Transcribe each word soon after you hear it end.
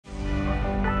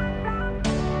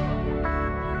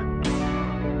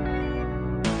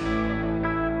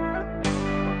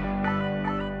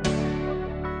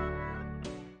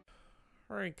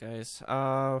Alright guys,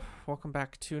 welcome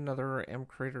back to another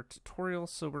MCreator tutorial.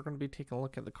 So we're going to be taking a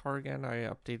look at the car again. I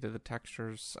updated the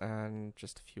textures and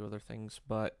just a few other things,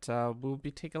 but we'll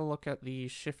be taking a look at the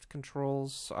shift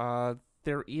controls.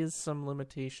 There is some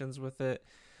limitations with it.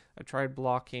 I tried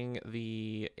blocking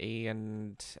the A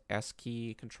and S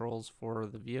key controls for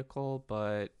the vehicle,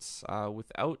 but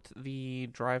without the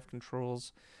drive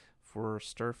controls for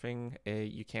sturfing,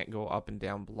 you can't go up and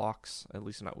down blocks, at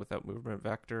least not without movement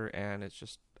vector, and it's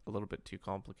just a little bit too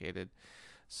complicated.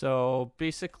 So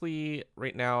basically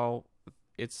right now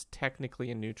it's technically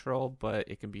in neutral, but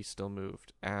it can be still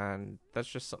moved, and that's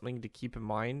just something to keep in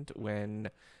mind when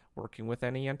working with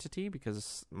any entity,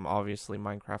 because obviously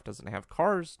Minecraft doesn't have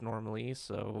cars normally,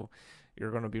 so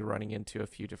you're going to be running into a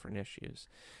few different issues.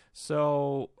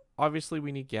 So obviously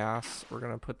we need gas. We're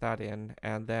going to put that in,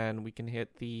 and then we can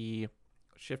hit the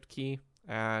shift key,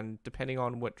 and depending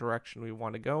on what direction we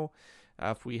want to go,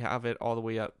 if we have it all the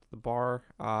way up the bar,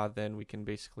 then we can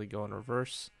basically go in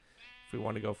reverse. If we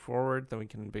want to go forward, then we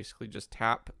can basically just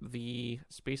tap the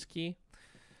space key,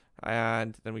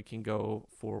 and then we can go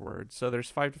forward. So there's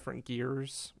 5 different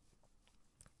gears,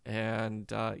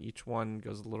 and each one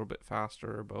goes a little bit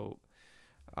faster, about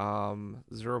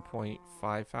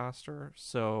 0.5 faster.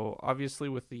 So obviously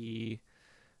with the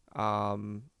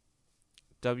W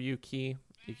key,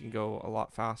 you can go a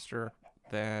lot faster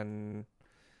than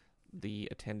the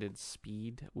attended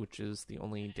speed, which is the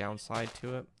only downside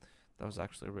to it. That was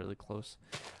actually really close,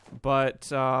 but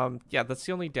yeah, that's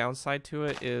the only downside to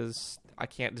it, is I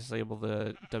can't disable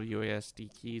the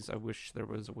WASD keys. I wish there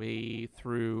was a way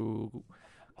through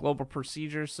global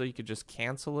procedures so you could just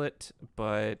cancel it,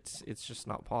 but it's just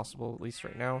not possible, at least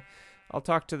right now. I'll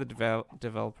talk to the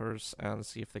developers and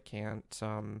see if they can't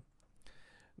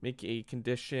make a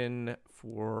condition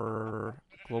for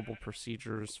global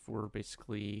procedures for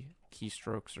basically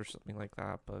keystrokes or something like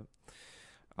that, but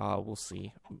we'll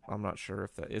see. I'm not sure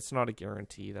if that, it's not a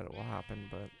guarantee that it will happen,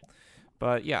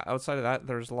 but yeah, outside of that,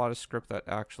 there's a lot of script that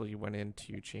actually went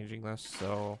into changing this.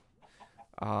 So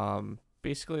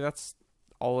basically that's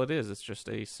all it is. It's just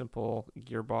a simple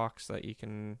gearbox that you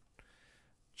can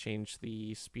change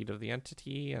the speed of the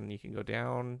entity, and you can go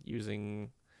down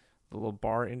using the little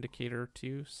bar indicator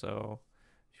too. So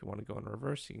if you want to go in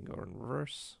reverse, you can go in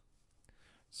reverse.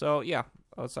 So yeah,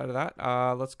 outside of that,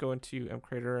 let's go into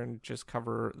MCreator and just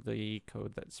cover the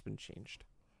code that's been changed.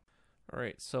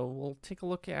 Alright, so we'll take a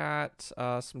look at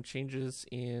some changes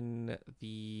in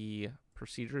the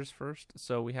procedures first.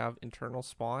 So we have internal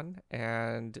spawn,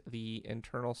 and the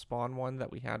internal spawn one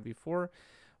that we had before,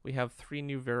 we have 3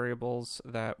 new variables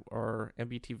that are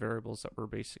MBT variables that we're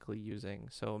basically using.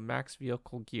 So max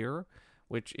vehicle gear,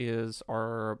 which is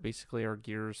basically our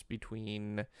gears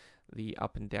between the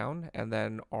up and down, and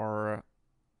then our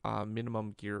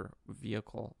minimum gear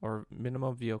vehicle, or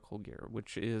minimum vehicle gear,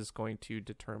 which is going to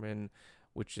determine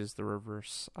which is the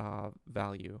reverse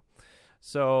value.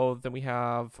 So then we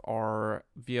have our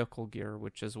vehicle gear,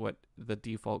 which is what the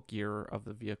default gear of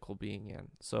the vehicle being in.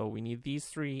 So we need these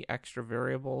 3 extra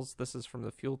variables. This is from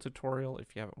the fuel tutorial.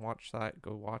 If you haven't watched that,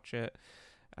 go watch it,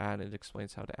 and it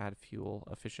explains how to add fuel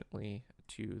efficiently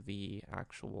to the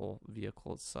actual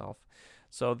vehicle itself.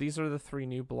 So these are the 3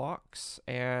 new blocks,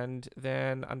 and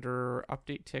then under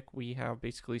update tick, we have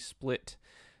basically split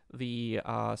the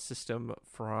system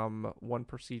from 1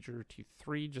 procedure to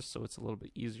 3, just so it's a little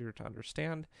bit easier to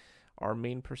understand. Our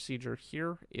main procedure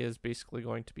here is basically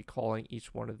going to be calling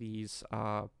each one of these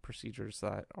procedures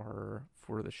that are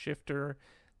for the shifter,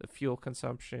 the fuel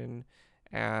consumption,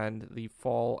 and the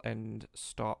fall and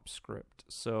stop script.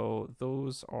 So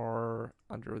those are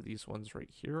under these ones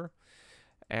right here.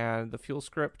 And the fuel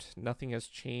script, nothing has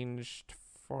changed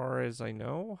far as I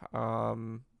know.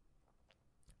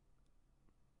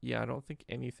 Yeah, I don't think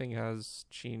anything has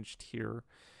changed here.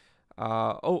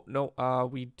 Oh, no,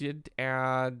 we did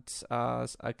add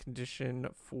a condition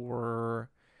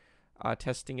for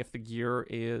testing if the gear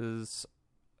is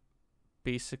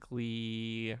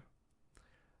basically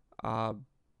above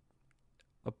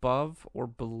or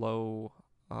below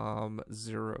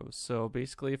 0. So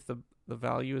basically if the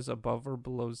value is above or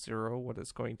below 0, what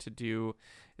it's going to do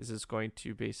is it's going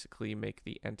to basically make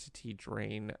the entity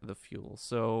drain the fuel.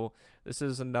 So this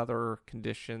is another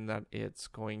condition that it's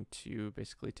going to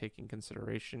basically take in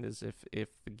consideration, is if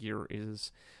the gear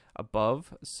is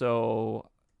above. So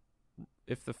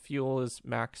if the fuel is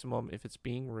maximum, if it's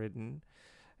being ridden,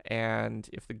 and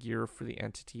if the gear for the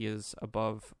entity is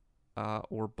above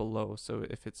or below, so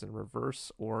if it's in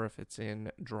reverse or if it's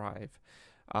in drive.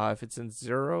 If it's in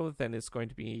 0, then it's going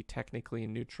to be technically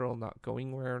in neutral, not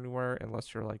going anywhere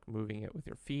unless you're like moving it with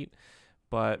your feet.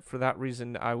 But for that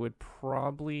reason, I would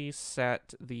probably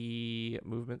set the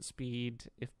movement speed,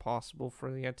 if possible,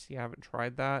 for the entity. I haven't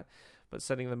tried that, but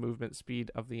setting the movement speed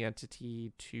of the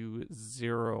entity to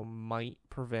 0 might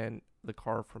prevent the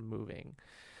car from moving.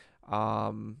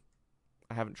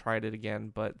 I haven't tried it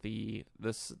again, but the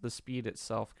speed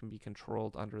itself can be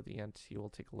controlled under the entity. We'll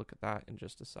take a look at that in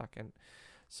just a second.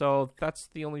 So that's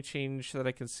the only change that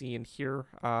I can see in here.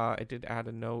 I did add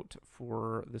a note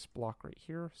for this block right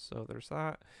here, so there's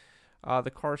that.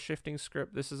 The car shifting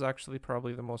script, this is actually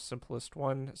probably the most simplest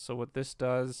one. So what this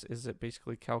does is it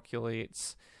basically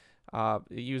calculates, it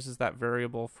uses that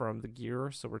variable from the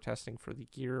gear. So we're testing for the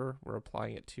gear, we're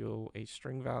applying it to a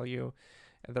string value,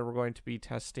 and then we're going to be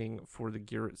testing for the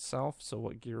gear itself, so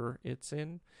what gear it's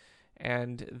in.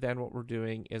 And then what we're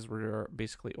doing is we're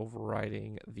basically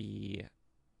overriding the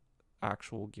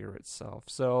actual gear itself.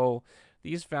 So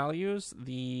these values,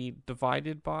 the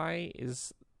divided by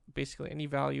is basically any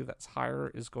value that's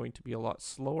higher is going to be a lot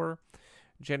slower.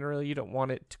 Generally, you don't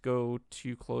want it to go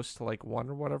too close to like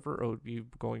 1 or whatever. It would be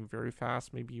going very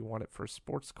fast. Maybe you want it for a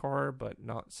sports car, but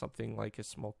not something like a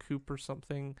small coupe or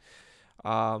something.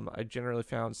 I generally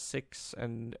found 6,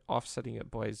 and offsetting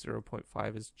it by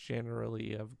 0.5 is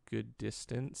generally of good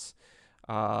distance.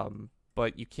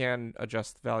 But you can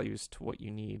adjust values to what you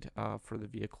need for the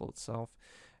vehicle itself.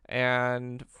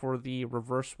 And for the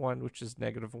reverse one, which is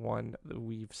 -1,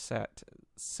 we've set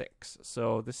 6.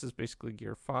 So this is basically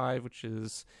gear 5, which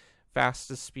is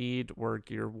fastest speed, where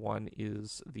gear 1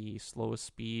 is the slowest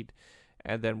speed.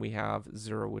 And then we have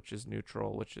 0, which is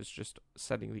neutral, which is just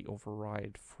setting the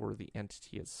override for the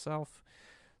entity itself.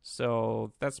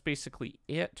 So that's basically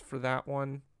it for that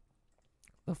one.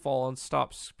 The fall and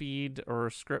stop speed or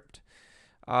script.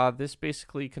 This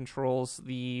basically controls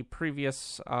the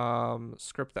previous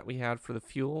script that we had for the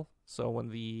fuel. So when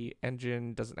the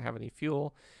engine doesn't have any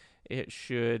fuel, it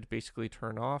should basically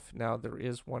turn off. Now there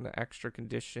is one extra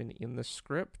condition in the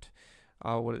script.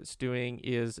 What it's doing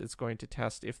is it's going to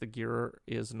test if the gear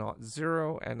is not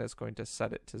 0, and it's going to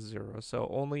set it to 0. So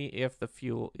only if the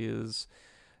fuel is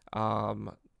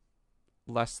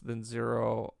less than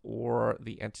 0 or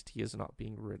the entity is not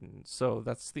being ridden. So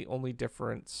that's the only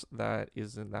difference that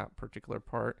is in that particular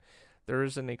part. There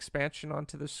is an expansion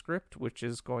onto the script which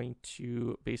is going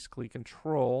to basically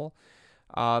control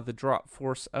the drop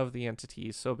force of the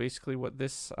entity. So basically what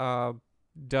this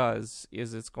does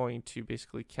is it's going to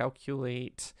basically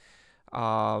calculate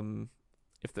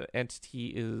if the entity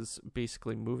is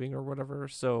basically moving or whatever.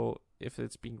 So if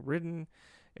it's being ridden,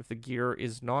 if the gear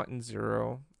is not in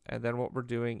 0, and then what we're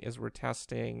doing is we're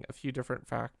testing a few different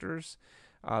factors.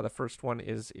 The first one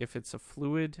is if it's a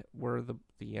fluid where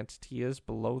the entity is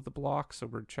below the block, so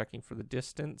we're checking for the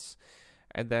distance.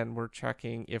 And then we're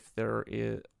checking if there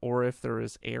is, or if there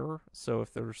is air. So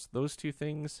if there's those two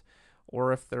things,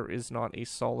 or if there is not a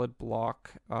solid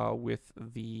block with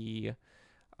the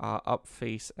up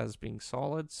face as being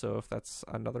solid. So if that's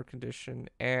another condition,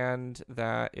 and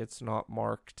that it's not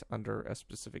marked under a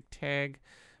specific tag,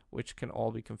 which can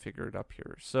all be configured up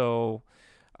here. So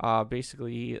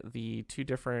basically the 2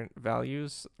 different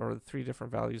values, or the 3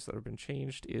 different values that have been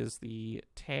changed, is the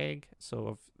tag. So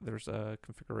if there's a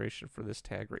configuration for this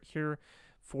tag right here,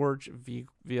 forge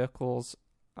vehicles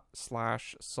 /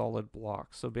 solid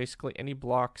blocks. So basically any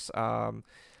blocks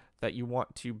that you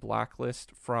want to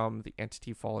blacklist from the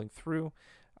entity falling through,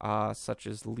 such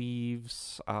as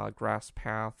leaves, grass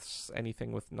paths,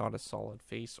 anything with not a solid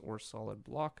face or solid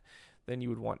block, then you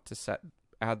would want to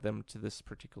add them to this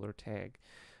particular tag.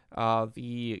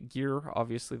 The gear,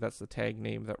 obviously that's the tag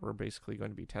name that we're basically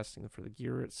going to be testing for the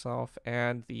gear itself,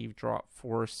 and the drop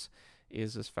force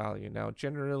is this value. Now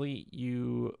generally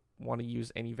you want to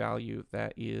use any value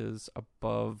that is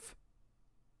above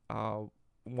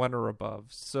 1 or above.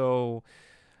 So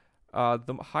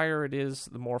the higher it is,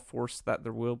 the more force that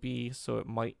there will be, so it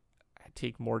might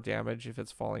take more damage if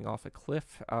it's falling off a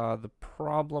cliff. The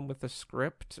problem with the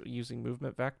script using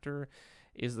movement vector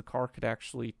is the car could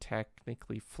actually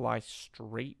technically fly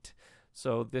straight.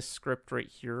 So this script right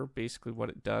here, basically what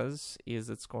it does is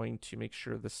it's going to make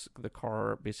sure the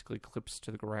car basically clips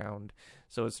to the ground.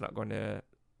 So it's not going to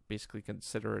basically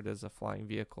consider it as a flying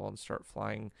vehicle and start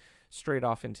flying straight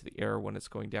off into the air when it's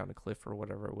going down a cliff or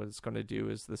whatever. What it's going to do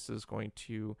is this is going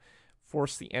to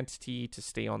force the entity to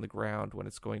stay on the ground when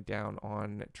it's going down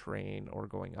on terrain or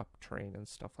going up terrain and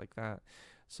stuff like that.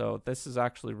 So this is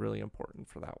actually really important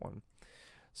for that one.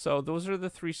 So those are the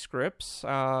 3 scripts.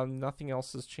 Nothing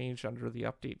else has changed under the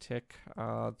update tick.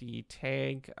 The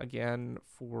tag, again,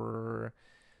 for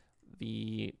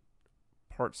the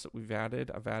parts that we've added.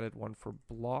 I've added one for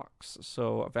blocks.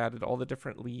 So I've added all the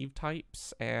different leaf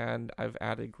types, and I've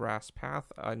added grass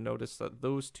path. I noticed that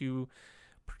those two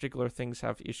particular things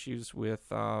have issues with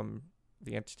the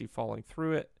entity falling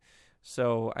through it.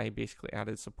 So I basically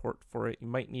added support for it. You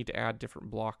might need to add different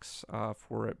blocks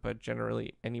for it, but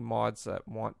generally any mods that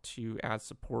want to add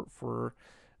support for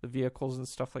the vehicles and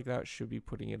stuff like that should be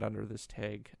putting it under this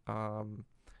tag.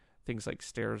 Things like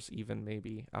stairs even,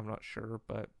 maybe. I'm not sure,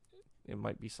 but it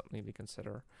might be something to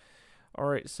consider. All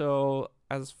right, so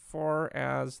as far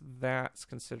as that's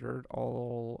considered,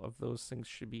 all of those things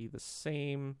should be the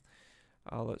same.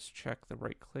 Let's check the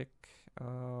right click.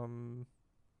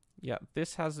 Yeah,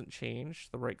 this hasn't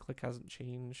changed. The right click hasn't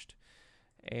changed.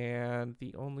 And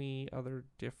the only other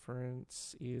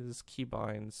difference is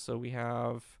keybinds. So we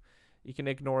have, you can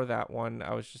ignore that one.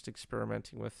 I was just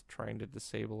experimenting with trying to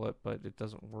disable it, but it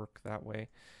doesn't work that way.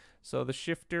 So the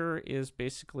shifter is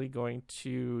basically going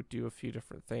to do a few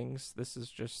different things. This is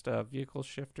just a vehicle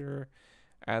shifter,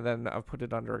 and then I've put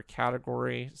it under a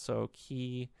category. So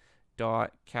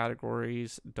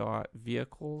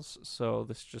key.categories.vehicles. So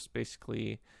this just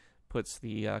basically puts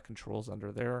the controls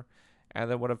under there.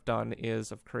 And then what I've done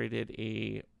is I've created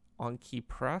a on-key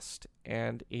pressed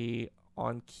and a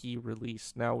on-key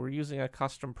release. Now we're using a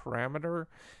custom parameter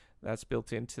that's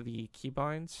built into the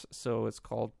keybinds. So it's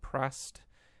called pressed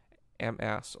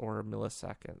ms, or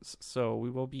milliseconds. So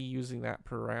we will be using that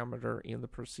parameter in the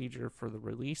procedure for the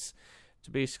release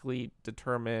to basically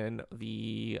determine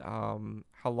the how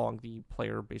long the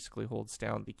player basically holds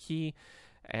down the key,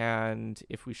 and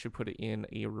if we should put it in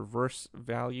a reverse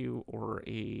value or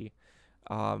a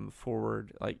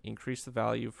forward, like increase the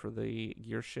value for the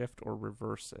gear shift or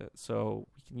reverse it. So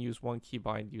we can use one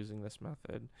keybind using this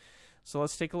method. So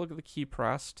let's take a look at the key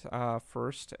pressed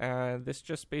first, and this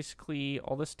just basically,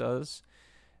 all this does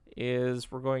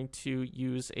is we're going to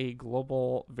use a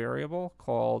global variable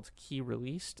called key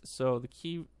released. So the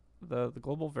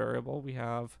global variable, we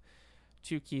have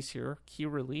two keys here: key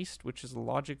released, which is a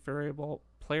logic variable,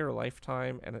 player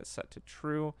lifetime, and it's set to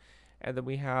true. And then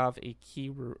we have a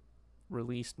key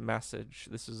released message.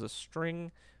 This is a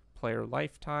string, player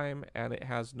lifetime, and it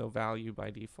has no value by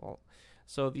default.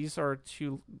 So these are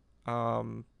two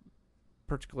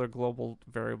particular global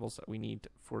variables that we need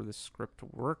for this script to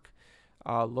work.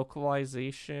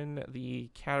 Localization,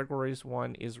 the categories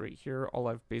one is right here. All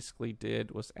I've basically did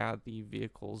was add the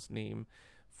vehicle's name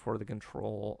for the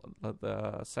control,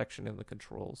 the section in the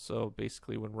controls. So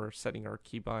basically when we're setting our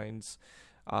keybinds,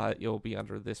 it'll be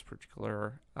under this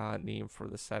particular name for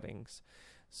the settings.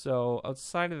 So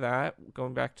outside of that,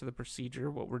 going back to the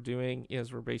procedure, what we're doing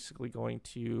is we're basically going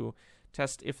to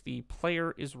test if the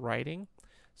player is writing.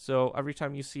 So every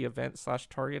time you see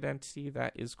event/target entity,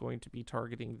 that is going to be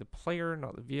targeting the player,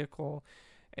 not the vehicle.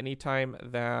 Anytime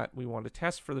that we want to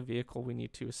test for the vehicle, we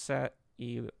need to set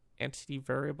a entity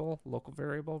variable, local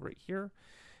variable right here.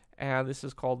 And this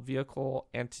is called vehicle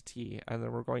entity. And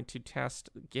then we're going to test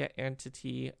get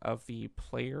entity of the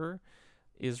player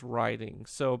is writing.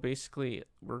 So basically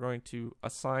we're going to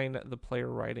assign the player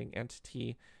writing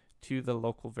entity to the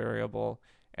local variable,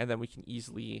 and then we can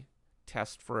easily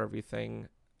test for everything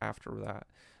after that.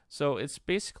 So it's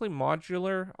basically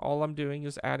modular. All I'm doing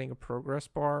is adding a progress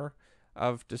bar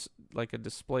of just like a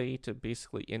display to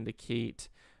basically indicate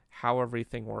how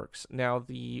everything works. Now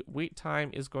the wait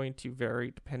time is going to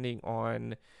vary depending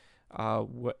on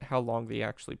how long they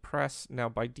actually press. Now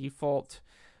by default,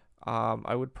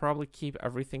 I would probably keep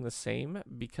everything the same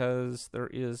because there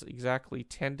is exactly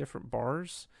 10 different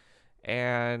bars,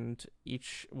 and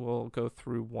each will go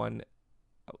through one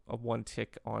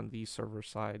tick on the server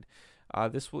side.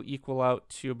 This will equal out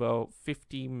to about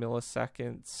 50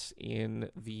 milliseconds in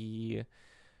the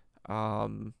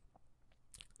time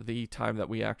that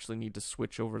we actually need to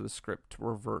switch over the script to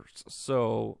reverse.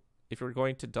 So if you're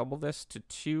going to double this to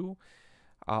 2,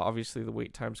 obviously the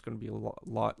wait time is going to be a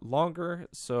lot longer,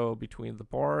 so between the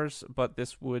bars, but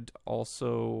this would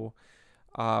also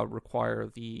require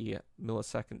the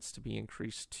milliseconds to be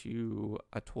increased to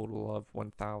a total of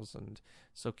 1000.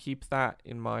 So keep that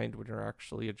in mind when you're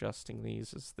actually adjusting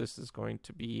these, as this is going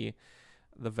to be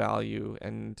the value.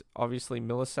 And obviously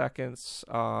milliseconds,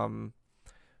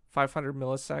 500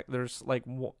 milliseconds, there's like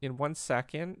in 1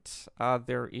 second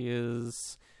there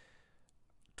is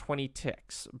 20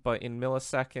 ticks, but in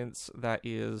milliseconds that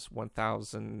is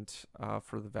 1000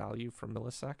 for the value for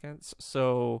milliseconds.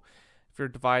 So if you're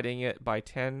dividing it by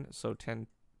 10, so 10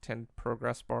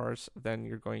 progress bars, then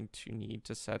you're going to need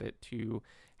to set it to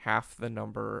half the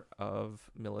number of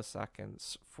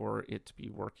milliseconds for it to be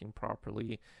working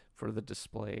properly for the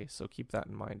display. So keep that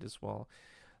in mind as well.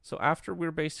 So after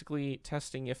we're basically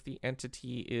testing if the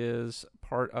entity is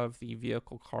part of the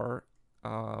vehicle car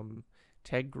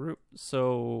tag group,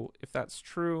 so if that's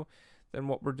true, then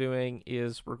what we're doing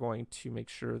is we're going to make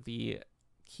sure the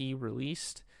key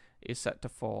released is set to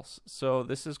false. So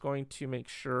this is going to make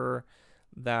sure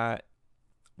that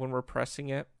when we're pressing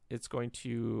it, it's going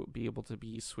to be able to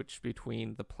be switched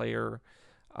between the player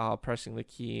pressing the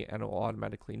key, and it will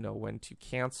automatically know when to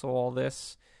cancel all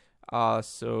this,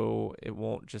 so it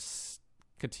won't just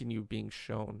continue being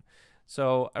shown.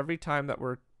 So every time that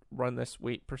we're run this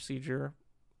wait procedure,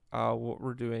 what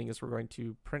we're doing is we're going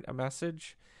to print a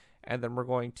message, and then we're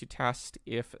going to test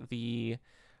if the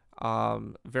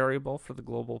variable for the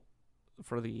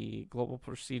global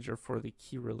procedure for the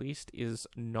key released is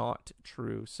not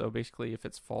true. So basically if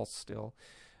it's false still.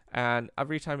 And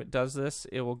every time it does this,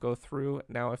 it will go through.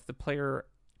 Now if the player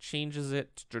changes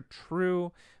it to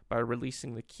true by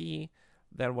releasing the key,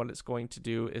 then what it's going to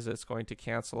do is it's going to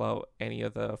cancel out any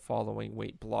of the following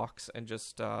wait blocks and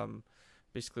just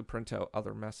basically print out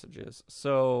other messages.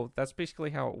 So that's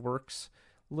basically how it works.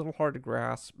 A little hard to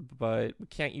grasp, but we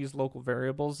can't use local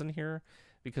variables in here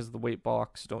because the wait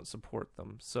blocks don't support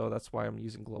them. So that's why I'm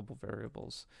using global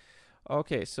variables.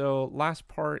 Okay, so last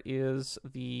part is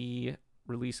the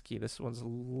release key. This one's a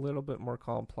little bit more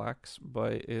complex,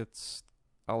 but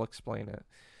I'll explain it.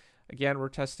 Again, we're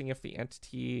testing if the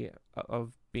entity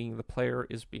of being the player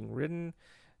is being written,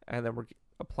 and then we're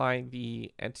applying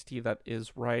the entity that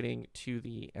is writing to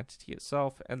the entity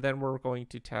itself, and then we're going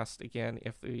to test again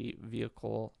if the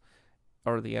vehicle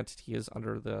or the entity is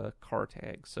under the car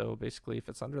tag. So basically if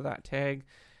it's under that tag,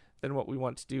 then what we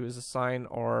want to do is assign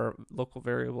our local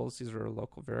variables. These are our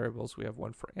local variables. We have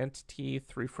one for entity,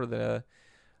 3 for the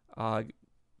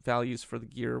values for the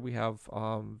gear. We have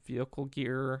vehicle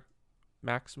gear,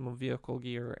 maximum vehicle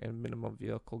gear, and minimum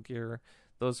vehicle gear.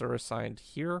 Those are assigned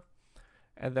here.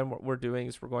 And then what we're doing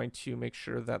is we're going to make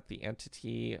sure that the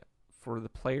entity for the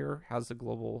player has the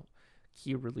global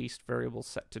key released variable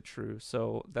set to true.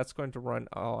 So that's going to run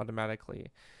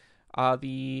automatically.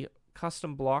 The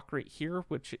custom block right here,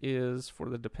 which is for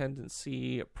the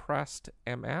dependency pressed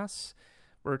ms,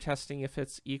 we're testing if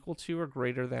it's equal to or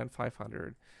greater than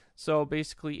 500. So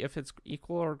basically if it's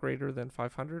equal or greater than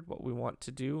 500, what we want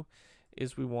to do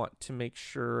is we want to make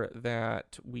sure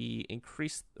that we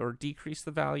increase or decrease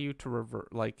the value to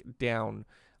revert like down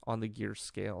on the gear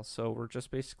scale. So we're just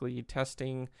basically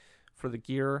testing for the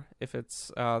gear if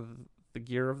it's the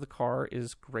gear of the car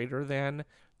is greater than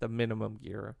the minimum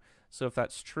gear. So if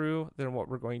that's true, then what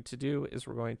we're going to do is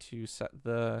we're going to set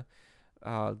the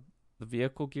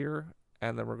vehicle gear,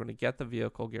 and then we're going to get the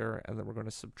vehicle gear, and then we're going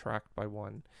to subtract by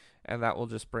 1, and that will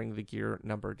just bring the gear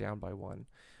number down by 1.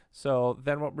 So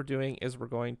then what we're doing is we're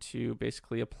going to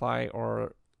basically apply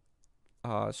our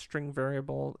string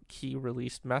variable key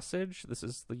released message. This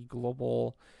is the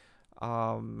global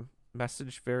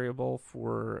message variable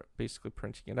for basically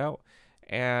printing it out.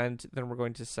 And then we're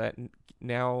going to set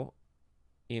now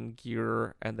in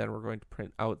gear, and then we're going to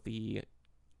print out the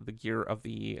gear of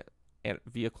the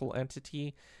vehicle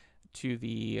entity to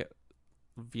the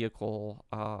vehicle,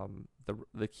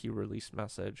 the key release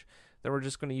message. Then we're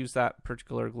just going to use that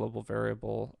particular global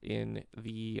variable in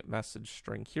the message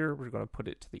string here. We're going to put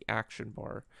it to the action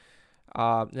bar.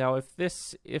 Now if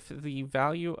the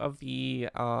value of the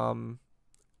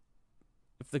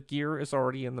if the gear is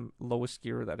already in the lowest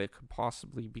gear that it could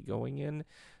possibly be going in,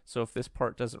 so if this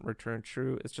part doesn't return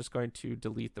true, it's just going to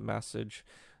delete the message,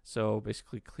 so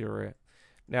basically clear it.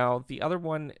 Now the other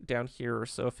one down here,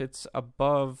 so if it's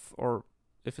above or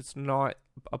if it's not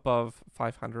above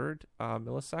 500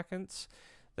 milliseconds,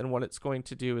 then what it's going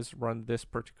to do is run this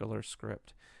particular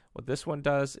script. What this one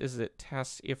does is it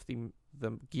tests if the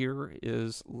gear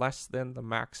is less than the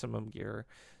maximum gear.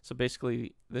 So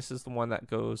basically this is the one that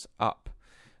goes up.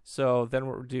 So then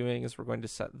what we're doing is we're going to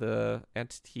set the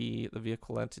entity, the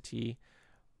vehicle entity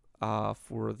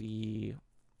for the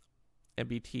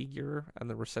MBT gear, and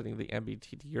then we're setting the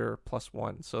MBT gear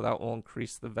 +1. So that will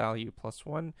increase the value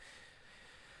 +1.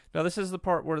 Now this is the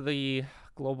part where the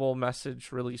global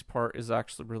message release part is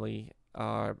actually really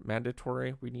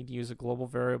mandatory. We need to use a global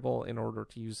variable in order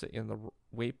to use it in the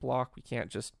wait block. We can't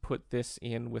just put this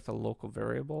in with a local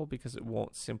variable because it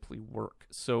won't simply work.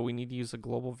 So we need to use a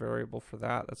global variable for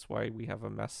that. That's why we have a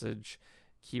message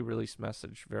key release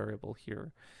message variable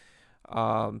here.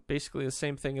 Basically the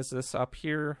same thing as this up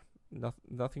here.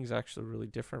 Nothing's actually really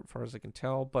different as far as I can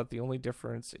tell, but the only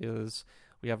difference is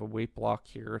we have a wait block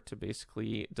here to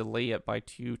basically delay it by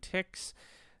 2 ticks.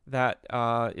 That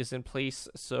is in place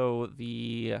so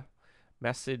the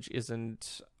message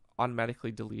isn't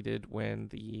automatically deleted when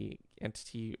the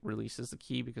entity releases the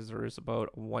key, because there is about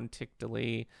a 1 tick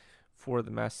delay for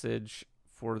the message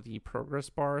for the progress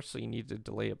bar. So you need to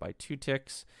delay it by 2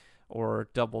 ticks, or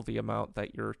double the amount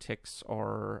that your ticks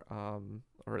are,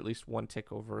 or at least 1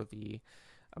 tick over the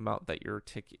amount that your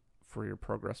tick for your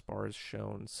progress bar is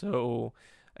shown. So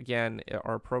again,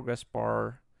 our progress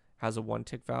bar has a 1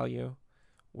 tick value,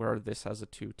 where this has a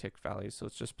 2 tick value. So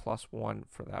it's just +1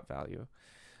 for that value.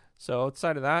 So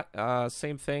outside of that,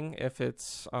 same thing. If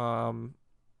it's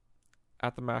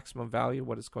at the maximum value,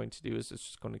 what it's going to do is it's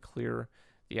just going to clear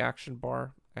the action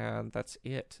bar, and that's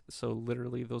it. So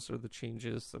literally those are the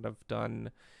changes that I've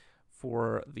done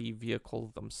for the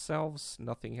vehicle themselves.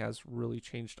 Nothing has really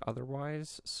changed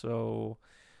otherwise. So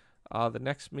the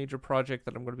next major project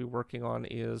that I'm going to be working on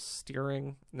is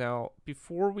steering. Now,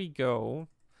 before we go,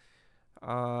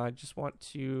 I just want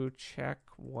to check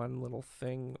one little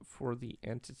thing for the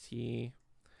entity,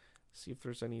 see if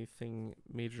there's anything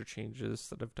major changes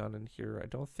that I've done in here. I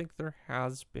don't think there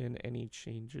has been any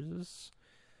changes.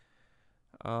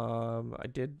 I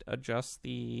did adjust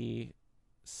the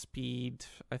speed,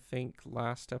 I think,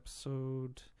 last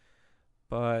episode,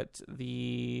 but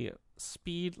the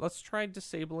speed, let's try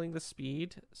disabling the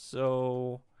speed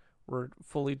so we're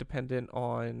fully dependent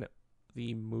on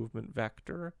the movement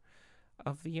vector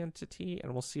of the entity,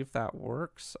 and we'll see if that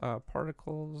works.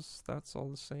 Particles, that's all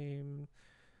the same.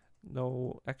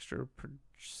 No extra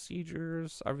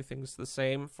procedures. Everything's the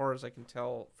same as far as I can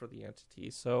tell for the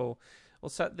entity. So we'll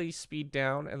set the speed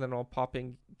down, and then I'll pop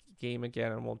in game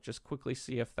again, and we'll just quickly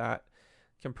see if that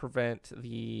can prevent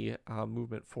the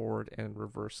movement forward and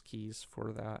reverse keys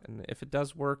for that. And if it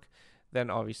does work,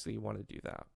 then obviously you want to do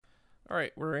that. All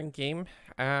right, we're in game,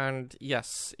 and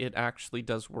yes, it actually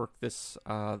does work this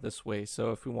this way.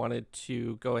 So if we wanted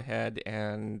to go ahead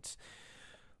and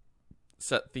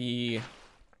set the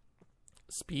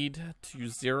speed to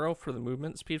 0 for the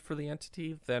movement speed for the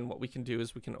entity, then what we can do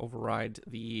is we can override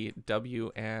the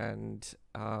W and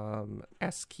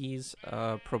S keys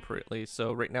appropriately.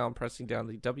 So right now I'm pressing down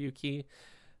the W key.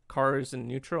 Car is in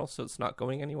neutral, so it's not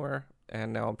going anywhere.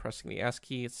 And now I'm pressing the S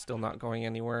key. It's still not going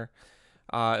anywhere.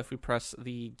 If we press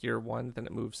the gear 1, then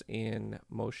it moves in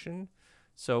motion.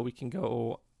 So we can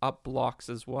go up blocks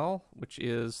as well, which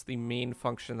is the main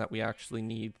function that we actually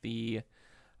need the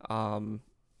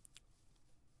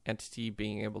entity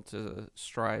being able to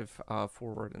strive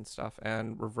forward and stuff.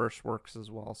 And reverse works as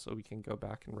well, so we can go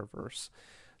back and reverse.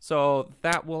 So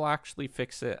that will actually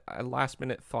fix it. A last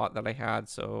minute thought that I had,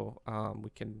 so we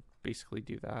can basically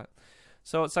do that.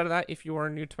 So outside of that, if you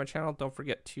are new to my channel, don't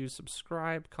forget to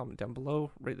subscribe, comment down below,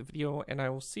 rate the video, and I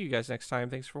will see you guys next time.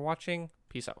 Thanks for watching.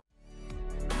 Peace out.